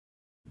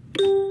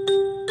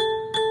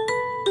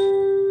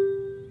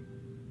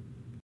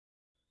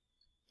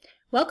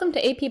Welcome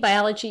to AP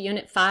Biology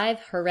Unit 5,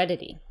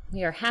 Heredity.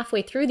 We are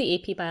halfway through the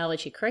AP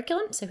Biology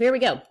curriculum, so here we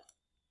go.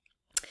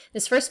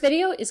 This first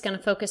video is going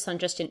to focus on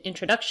just an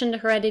introduction to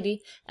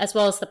heredity, as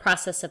well as the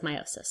process of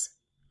meiosis.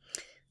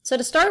 So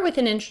to start with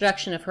an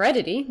introduction of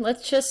heredity,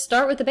 let's just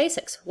start with the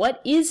basics.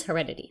 What is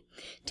heredity?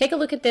 Take a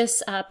look at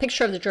this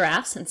picture of the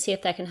giraffes and see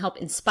if that can help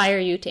inspire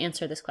you to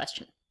answer this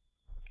question.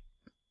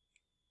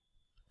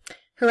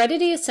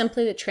 Heredity is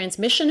simply the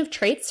transmission of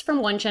traits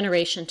from one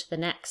generation to the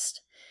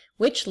next,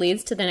 which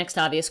leads to the next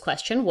obvious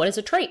question: what is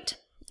a trait?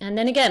 And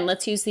then again,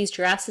 let's use these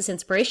giraffes as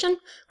inspiration.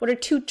 What are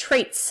two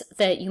traits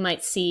that you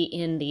might see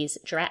in these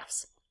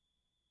giraffes?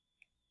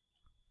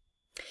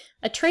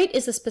 A trait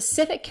is a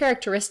specific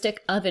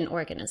characteristic of an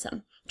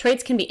organism.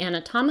 Traits can be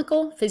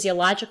anatomical,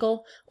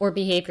 physiological, or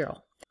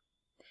behavioral.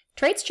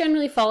 Traits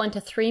generally fall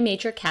into three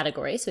major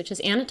categories, which is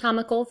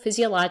anatomical,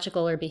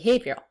 physiological, or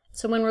behavioral.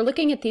 So when we're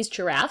looking at these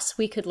giraffes,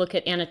 we could look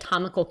at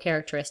anatomical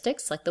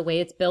characteristics, like the way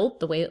it's built,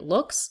 the way it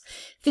looks,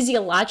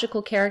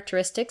 physiological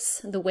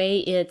characteristics, the way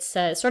it's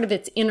sort of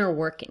its inner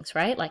workings,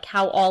 right? Like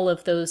how all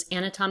of those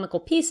anatomical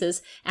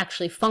pieces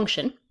actually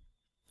function,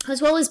 as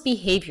well as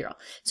behavioral.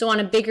 So on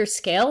a bigger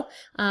scale,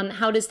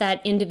 how does that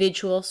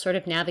individual sort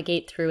of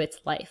navigate through its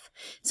life?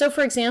 So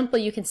for example,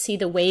 you can see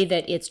the way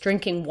that it's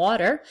drinking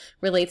water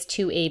relates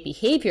to a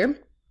behavior.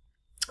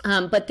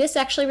 But this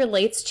actually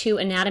relates to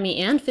anatomy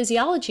and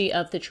physiology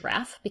of the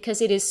giraffe because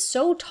it is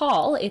so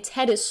tall, its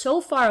head is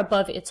so far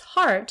above its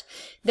heart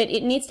that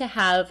it needs to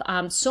have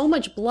so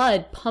much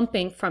blood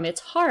pumping from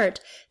its heart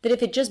that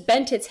if it just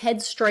bent its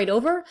head straight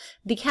over,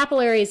 the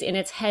capillaries in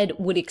its head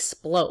would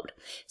explode.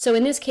 So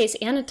in this case,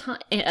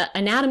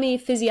 anatomy,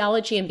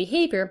 physiology, and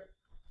behavior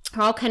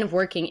are all kind of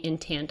working in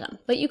tandem.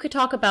 But you could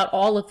talk about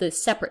all of the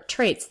separate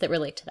traits that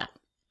relate to that.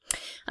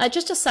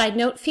 Just a side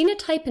note,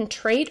 phenotype and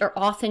trait are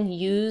often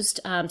used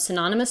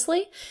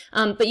synonymously,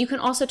 but you can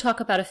also talk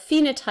about a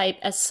phenotype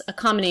as a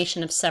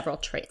combination of several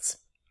traits.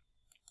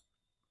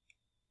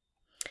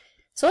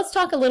 So let's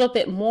talk a little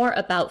bit more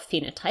about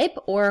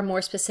phenotype, or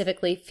more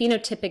specifically,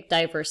 phenotypic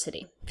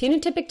diversity.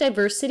 Phenotypic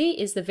diversity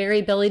is the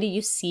variability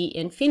you see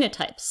in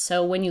phenotypes.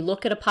 So when you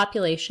look at a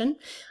population,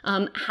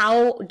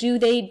 how do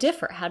they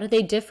differ? How do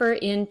they differ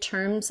in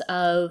terms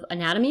of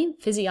anatomy,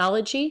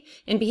 physiology,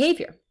 and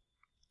behavior?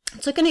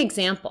 Let's look at an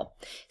example.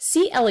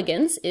 C.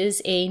 elegans is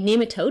a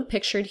nematode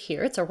pictured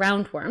here. It's a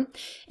roundworm,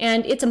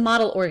 and it's a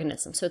model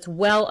organism, so it's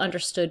well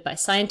understood by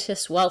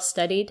scientists, well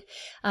studied.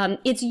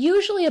 It's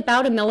usually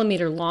about 1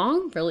 millimeter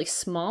long, really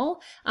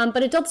small,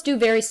 but adults do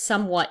vary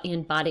somewhat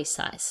in body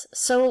size.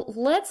 So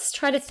let's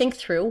try to think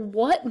through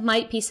what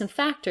might be some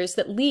factors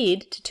that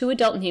lead to two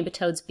adult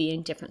nematodes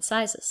being different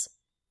sizes.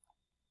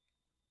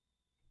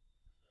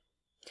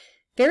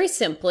 Very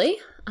simply,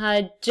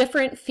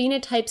 different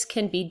phenotypes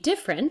can be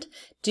different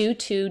due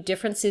to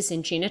differences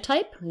in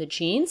genotype, the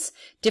genes,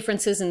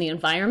 differences in the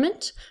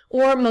environment,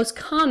 or most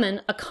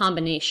common, a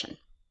combination.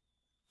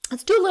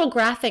 Let's do a little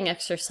graphing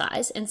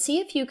exercise and see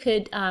if you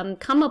could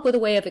come up with a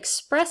way of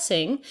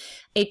expressing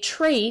a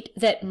trait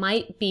that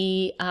might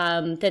be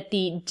that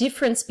the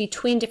difference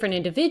between different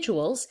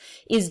individuals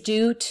is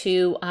due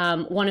to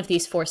one of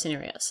these four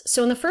scenarios.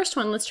 So in the first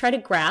one, let's try to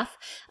graph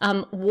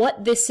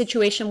what this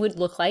situation would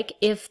look like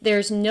if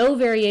there's no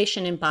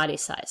variation in body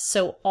size.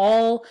 So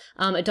all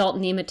adult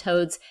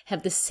nematodes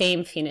have the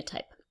same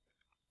phenotype.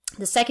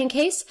 The second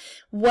case,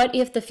 what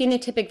if the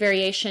phenotypic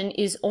variation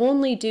is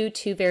only due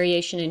to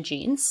variation in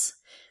genes?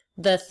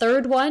 The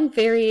third one,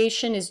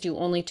 variation is due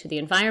only to the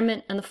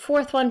environment. And the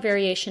fourth one,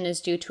 variation is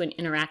due to an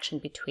interaction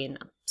between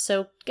them.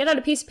 So get out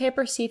a piece of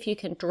paper, see if you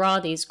can draw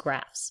these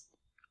graphs.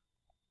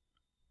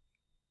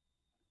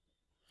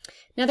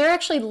 Now there are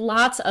actually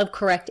lots of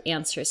correct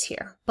answers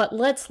here, but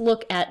let's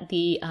look at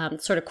the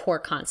sort of core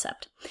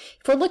concept.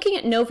 If we're looking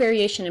at no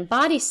variation in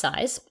body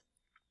size,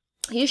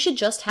 you should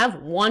just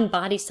have one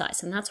body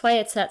size, and that's why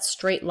it's that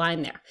straight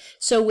line there.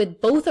 So with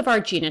both of our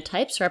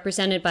genotypes,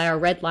 represented by our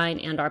red line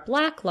and our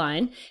black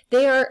line,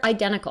 they are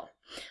identical.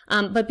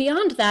 But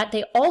beyond that,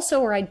 they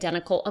also are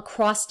identical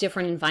across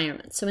different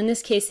environments. So in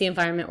this case, the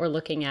environment we're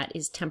looking at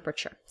is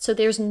temperature. So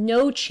there's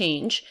no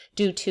change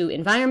due to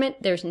environment,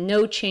 there's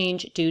no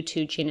change due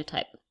to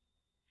genotype.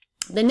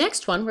 The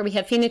next one, where we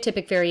have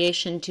phenotypic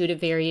variation due to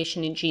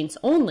variation in genes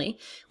only,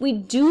 we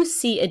do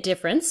see a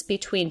difference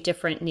between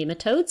different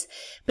nematodes,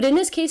 but in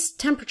this case,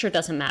 temperature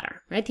doesn't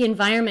matter, right? The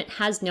environment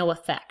has no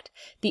effect.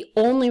 The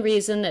only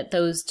reason that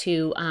those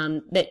two,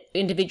 that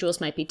individuals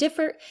might be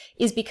different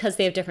is because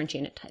they have different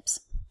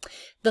genotypes.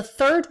 The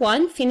third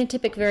one,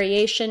 phenotypic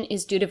variation,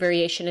 is due to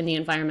variation in the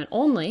environment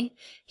only.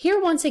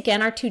 Here, once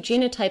again, our two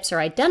genotypes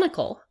are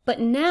identical, but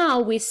now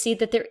we see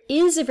that there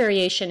is a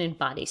variation in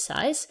body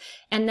size,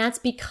 and that's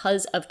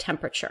because of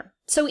temperature.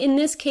 So in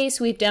this case,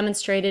 we've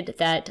demonstrated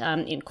that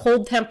in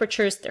cold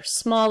temperatures, they're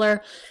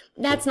smaller.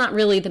 That's not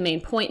really the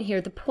main point here.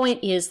 The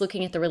point is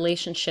looking at the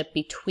relationship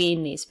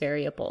between these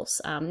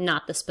variables,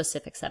 not the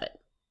specifics of it.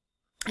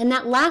 And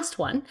that last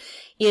one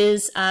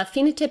is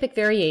phenotypic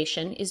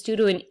variation is due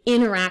to an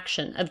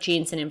interaction of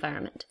genes and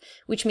environment,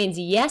 which means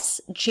yes,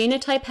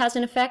 genotype has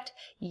an effect,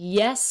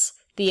 yes,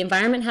 The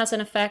environment has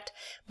an effect,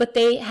 but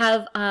they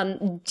have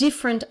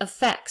different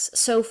effects.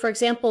 So, for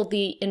example,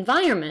 the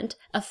environment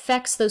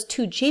affects those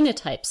two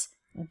genotypes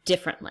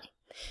differently.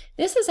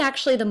 This is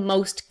actually the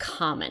most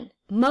common.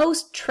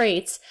 Most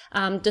traits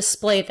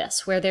display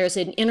this, where there's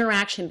an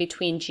interaction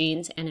between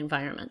genes and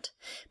environment.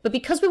 But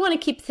because we want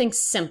to keep things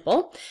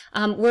simple,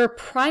 we're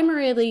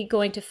primarily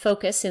going to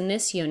focus in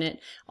this unit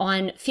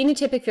on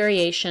phenotypic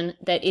variation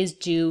that is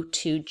due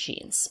to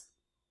genes.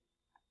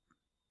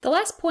 The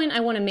last point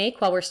I want to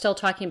make while we're still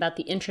talking about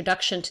the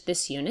introduction to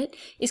this unit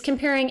is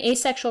comparing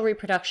asexual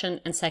reproduction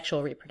and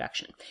sexual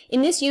reproduction.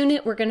 In this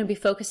unit, we're going to be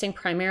focusing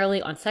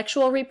primarily on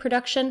sexual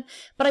reproduction,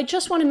 but I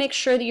just want to make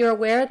sure that you're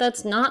aware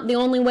that's not the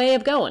only way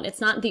of going. It's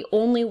not the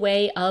only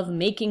way of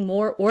making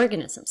more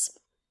organisms.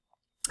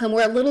 And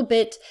we're a little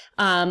bit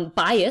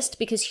biased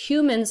because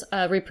humans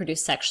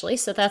reproduce sexually,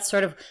 so that's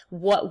sort of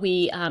what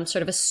we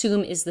sort of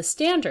assume is the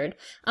standard,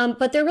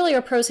 but there really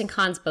are pros and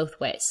cons both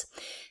ways.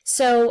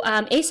 So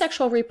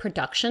asexual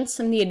reproduction,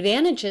 some of the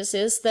advantages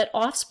is that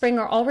offspring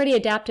are already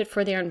adapted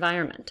for their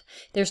environment.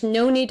 There's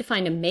no need to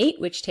find a mate,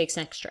 which takes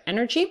extra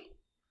energy,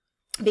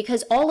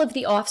 because all of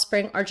the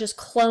offspring are just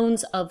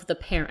clones of the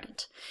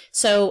parent.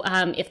 So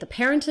if the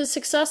parent is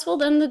successful,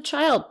 then the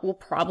child will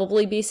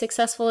probably be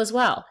successful as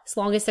well, as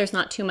long as there's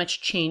not too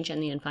much change in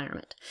the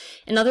environment.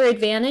 Another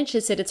advantage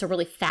is that it's a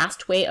really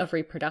fast way of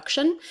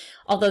reproduction,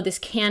 although this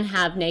can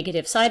have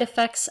negative side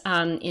effects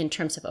in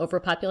terms of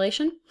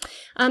overpopulation.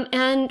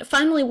 And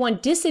finally, one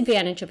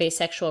disadvantage of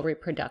asexual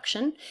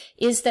reproduction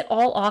is that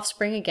all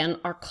offspring, again,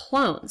 are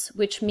clones,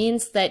 which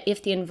means that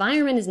if the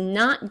environment is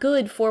not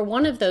good for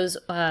one of those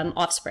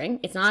offspring,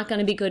 it's not going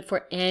to be good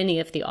for any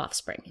of the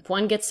offspring. If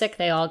one gets sick,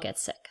 they all get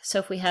sick. So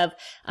if we have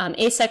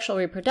asexual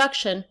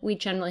reproduction, we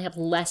generally have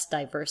less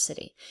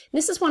diversity. And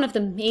this is one of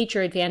the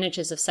major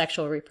advantages of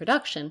sexual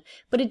reproduction,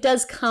 but it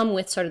does come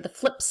with sort of the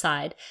flip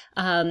side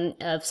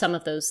of some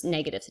of those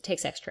negatives. It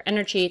takes extra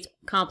energy, it's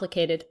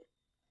complicated.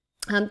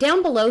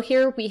 Down below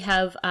here, we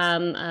have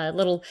a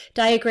little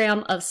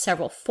diagram of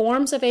several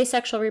forms of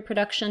asexual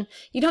reproduction.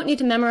 You don't need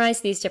to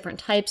memorize these different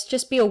types,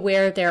 just be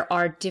aware there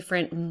are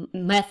different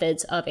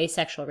methods of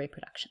asexual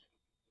reproduction.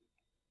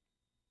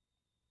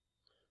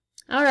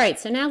 All right,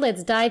 so now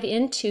let's dive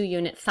into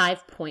Unit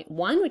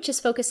 5.1, which is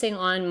focusing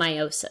on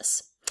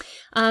meiosis.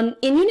 In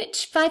Unit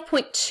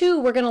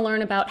 5.2, we're going to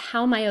learn about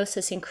how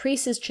meiosis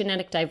increases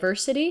genetic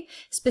diversity,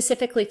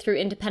 specifically through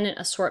independent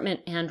assortment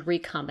and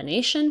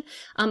recombination.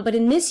 But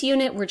in this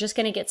unit, we're just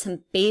going to get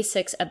some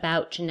basics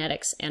about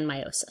genetics and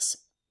meiosis.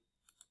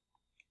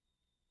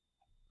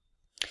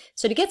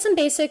 So to get some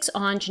basics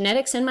on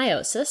genetics and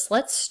meiosis,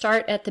 let's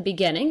start at the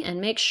beginning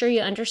and make sure you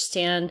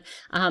understand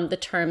the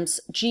terms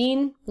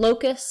gene,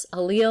 locus,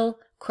 allele,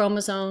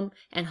 chromosome,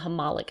 and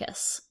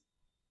homologous.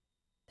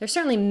 There's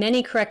certainly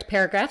many correct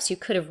paragraphs you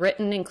could have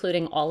written,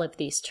 including all of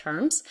these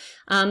terms,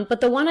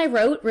 but the one I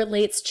wrote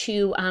relates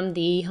to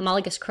the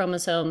homologous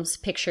chromosomes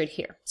pictured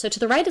here. So to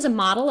the right is a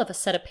model of a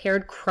set of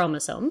paired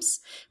chromosomes.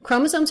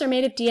 Chromosomes are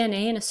made of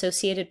DNA and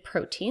associated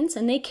proteins,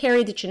 and they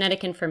carry the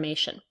genetic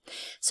information.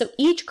 So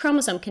each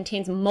chromosome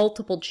contains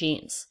multiple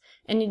genes,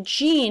 and a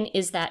gene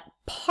is that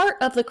part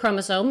of the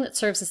chromosome that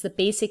serves as the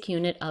basic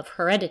unit of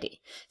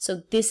heredity.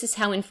 So this is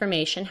how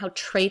information, how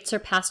traits are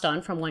passed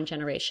on from one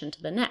generation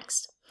to the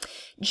next.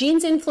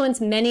 Genes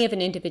influence many of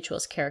an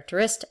individual's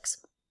characteristics.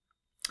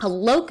 A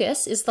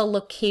locus is the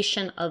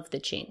location of the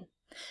gene.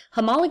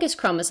 Homologous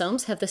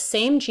chromosomes have the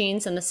same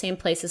genes in the same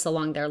places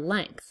along their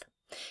length.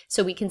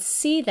 So we can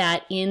see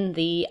that in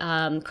the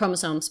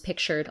chromosomes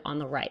pictured on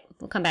the right.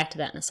 We'll come back to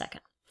that in a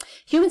second.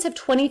 Humans have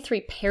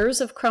 23 pairs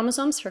of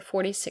chromosomes for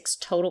 46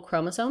 total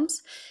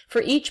chromosomes.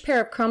 For each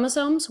pair of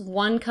chromosomes,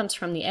 one comes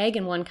from the egg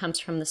and one comes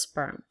from the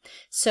sperm.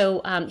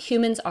 So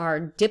humans are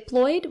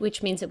diploid,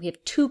 which means that we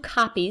have two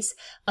copies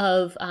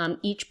of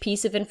each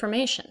piece of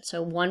information.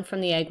 So one from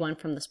the egg, one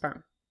from the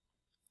sperm.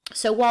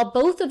 So while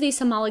both of these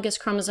homologous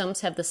chromosomes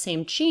have the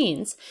same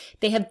genes,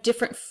 they have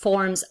different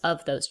forms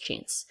of those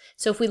genes.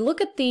 So if we look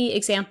at the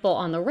example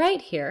on the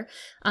right here,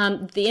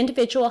 the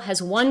individual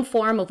has one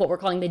form of what we're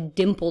calling the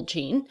dimple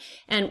gene,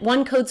 and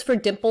one codes for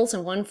dimples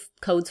and one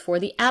codes for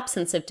the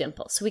absence of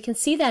dimples. So we can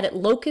see that at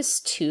locus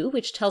 2,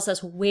 which tells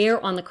us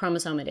where on the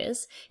chromosome it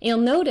is. And you'll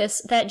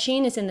notice that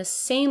gene is in the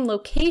same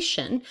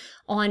location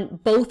on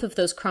both of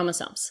those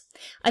chromosomes.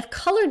 I've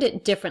colored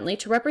it differently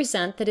to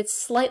represent that it's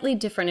slightly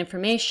different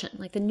information,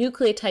 like the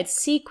nucleotide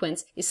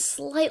sequence is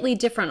slightly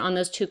different on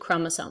those two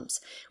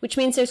chromosomes, which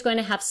means there's going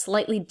to have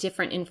slightly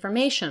different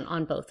information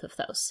on both of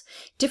those.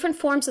 Different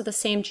forms of the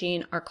same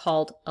gene are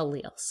called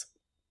alleles.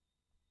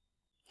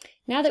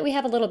 Now that we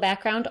have a little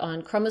background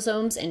on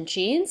chromosomes and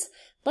genes,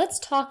 let's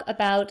talk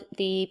about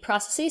the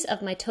processes of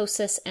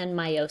mitosis and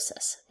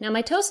meiosis. Now,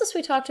 mitosis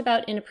we talked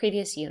about in a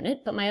previous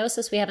unit, but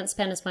meiosis we haven't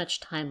spent as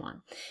much time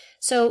on.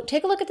 So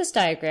take a look at this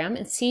diagram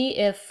and see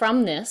if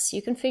from this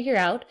you can figure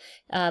out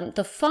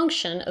the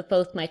function of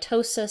both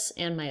mitosis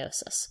and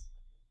meiosis.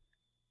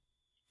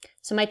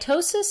 So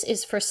mitosis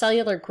is for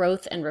cellular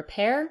growth and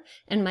repair,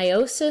 and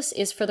meiosis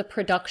is for the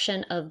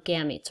production of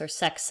gametes or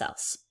sex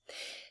cells.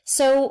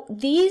 So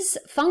these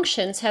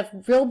functions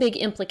have real big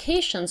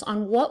implications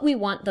on what we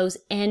want those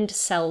end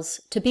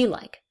cells to be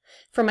like.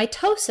 For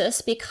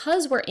mitosis,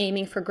 because we're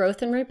aiming for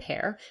growth and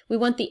repair, we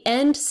want the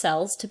end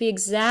cells to be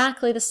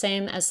exactly the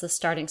same as the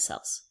starting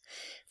cells.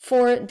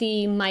 For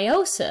the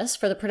meiosis,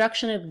 for the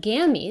production of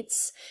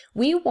gametes,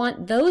 we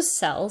want those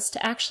cells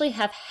to actually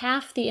have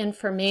half the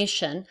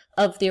information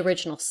of the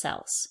original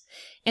cells.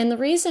 And the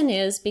reason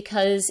is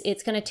because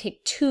it's going to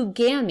take two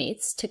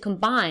gametes to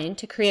combine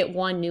to create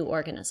one new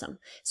organism.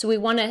 So we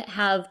want to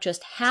have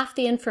just half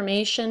the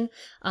information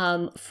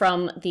coming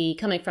from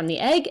the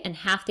egg and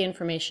half the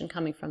information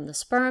coming from the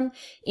sperm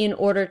in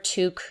order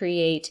to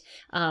create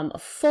a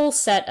full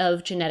set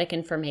of genetic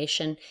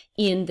information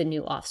in the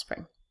new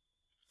offspring.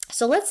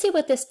 So let's see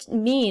what this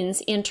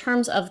means in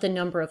terms of the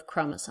number of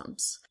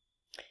chromosomes.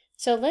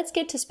 So let's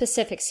get to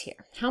specifics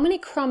here. How many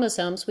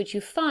chromosomes would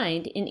you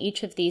find in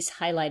each of these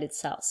highlighted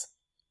cells?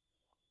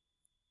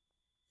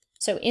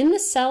 So in the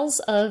cells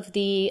of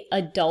the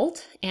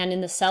adult, and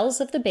in the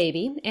cells of the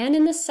baby, and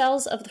in the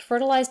cells of the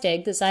fertilized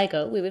egg, the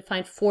zygote, we would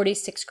find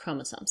 46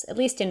 chromosomes, at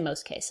least in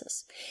most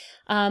cases.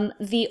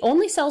 The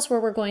only cells where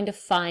we're going to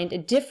find a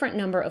different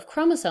number of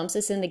chromosomes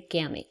is in the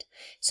gamete.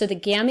 So the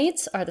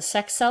gametes are the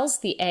sex cells,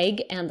 the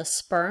egg, and the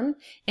sperm,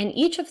 and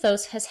each of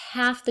those has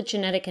half the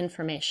genetic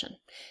information.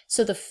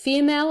 So the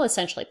female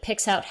essentially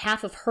picks out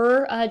half of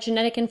her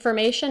genetic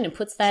information and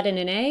puts that in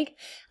an egg.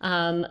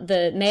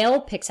 The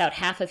male picks out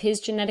half of his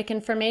genetic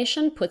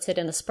information, puts it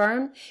in the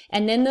sperm,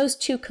 and then those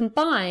two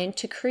combine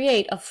to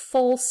create a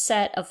full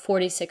set of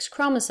 46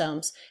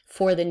 chromosomes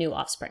for the new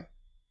offspring.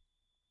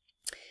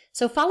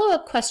 So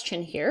follow-up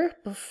question here.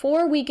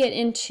 Before we get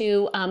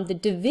into the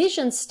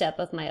division step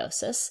of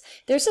meiosis,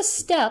 there's a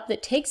step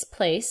that takes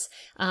place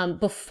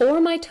before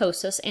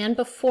mitosis and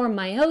before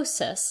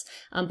meiosis,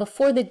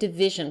 before the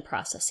division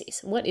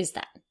processes. What is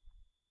that?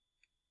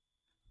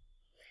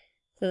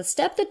 So the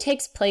step that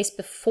takes place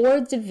before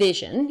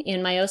division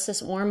in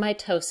meiosis or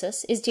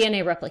mitosis is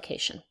DNA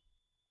replication.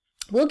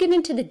 We'll get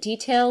into the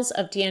details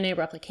of DNA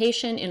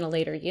replication in a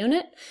later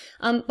unit,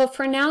 but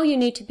for now you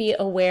need to be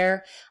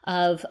aware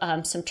of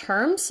some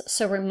terms.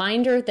 So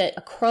reminder that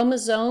a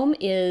chromosome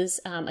is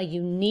a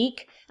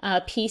unique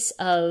piece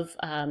of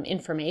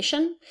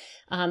information.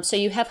 So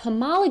you have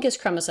homologous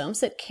chromosomes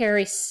that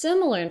carry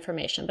similar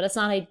information, but it's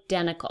not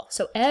identical.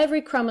 So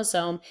every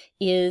chromosome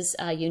is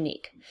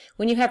unique.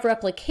 When you have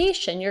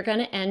replication, you're going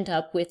to end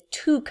up with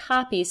 2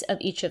 copies of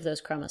each of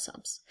those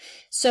chromosomes.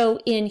 So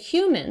in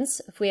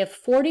humans, if we have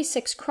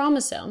 46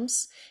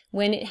 chromosomes,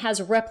 when it has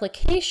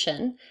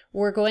replication,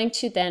 we're going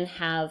to then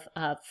have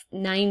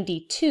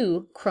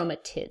 92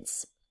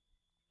 chromatids.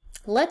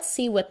 Let's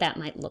see what that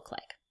might look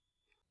like.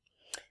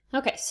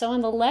 Okay, so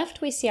on the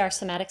left we see our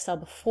somatic cell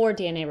before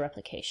DNA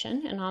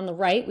replication, and on the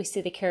right we see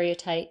the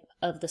karyotype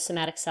of the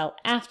somatic cell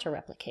after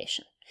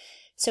replication.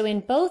 So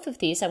in both of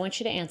these, I want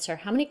you to answer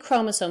how many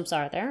chromosomes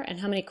are there and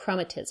how many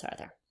chromatids are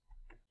there.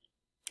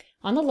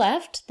 On the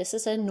left, this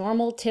is a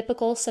normal,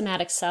 typical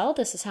somatic cell.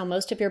 This is how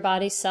most of your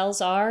body's cells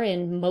are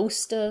in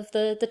most of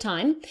the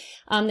time.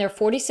 There are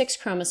 46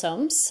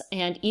 chromosomes,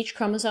 and each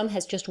chromosome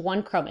has just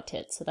 1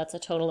 chromatid. So that's a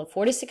total of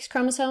 46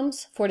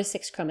 chromosomes,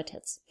 46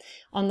 chromatids.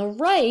 On the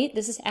right,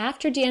 this is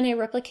after DNA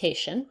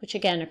replication, which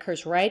again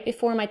occurs right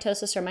before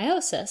mitosis or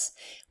meiosis.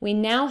 We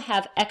now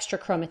have extra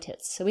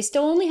chromatids. So we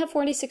still only have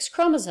 46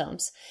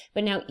 chromosomes,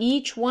 but now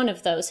each one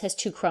of those has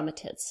 2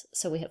 chromatids.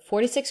 So we have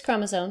 46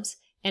 chromosomes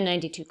and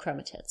 92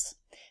 chromatids.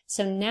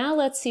 So now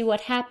let's see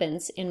what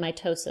happens in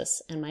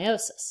mitosis and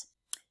meiosis.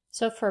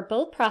 So for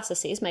both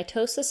processes,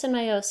 mitosis and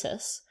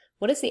meiosis,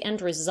 what is the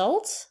end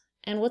result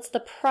and what's the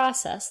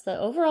process, the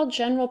overall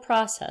general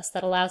process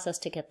that allows us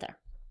to get there?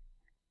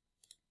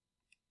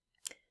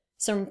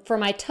 So for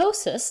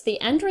mitosis,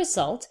 the end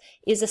result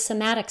is a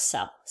somatic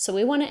cell. So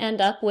we want to end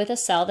up with a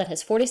cell that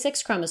has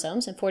 46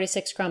 chromosomes and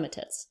 46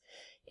 chromatids.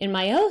 In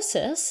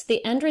meiosis,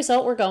 the end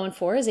result we're going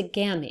for is a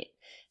gamete.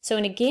 So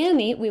in a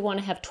gamete, we want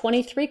to have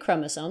 23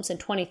 chromosomes and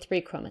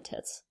 23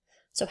 chromatids.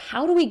 So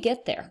how do we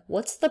get there?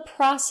 What's the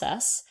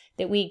process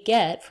that we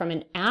get from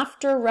an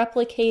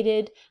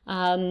after-replicated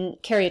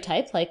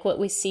karyotype, like what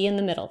we see in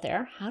the middle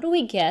there? How do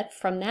we get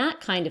from that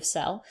kind of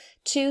cell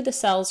to the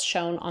cells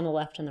shown on the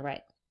left and the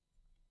right?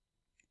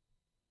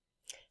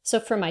 So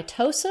for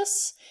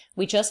mitosis,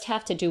 we just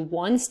have to do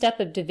 1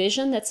 step of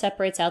division that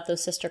separates out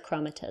those sister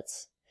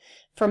chromatids.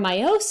 For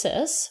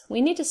meiosis,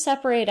 we need to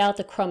separate out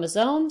the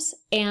chromosomes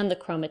and the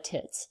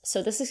chromatids.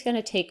 So this is going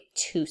to take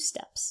 2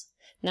 steps.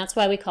 And that's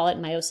why we call it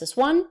meiosis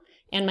 1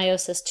 and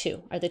meiosis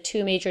 2 are the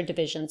 2 major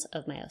divisions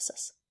of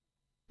meiosis.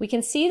 We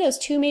can see those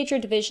 2 major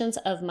divisions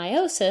of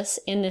meiosis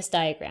in this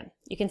diagram.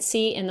 You can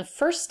see in the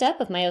first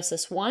step of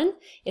meiosis 1,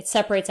 it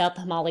separates out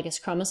the homologous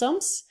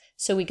chromosomes.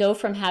 So we go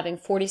from having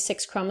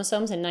 46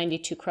 chromosomes and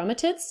 92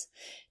 chromatids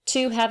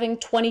to having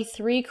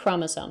 23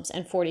 chromosomes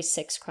and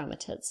 46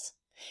 chromatids.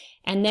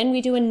 And then we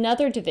do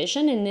another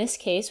division. In this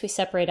case, we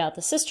separate out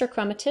the sister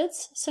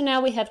chromatids. So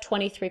now we have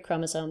 23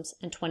 chromosomes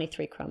and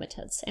 23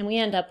 chromatids. And we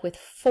end up with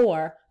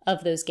 4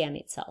 of those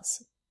gamete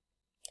cells.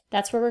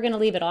 That's where we're going to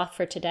leave it off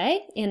for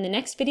today. In the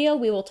next video,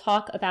 we will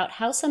talk about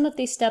how some of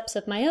these steps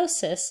of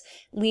meiosis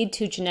lead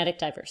to genetic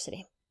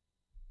diversity.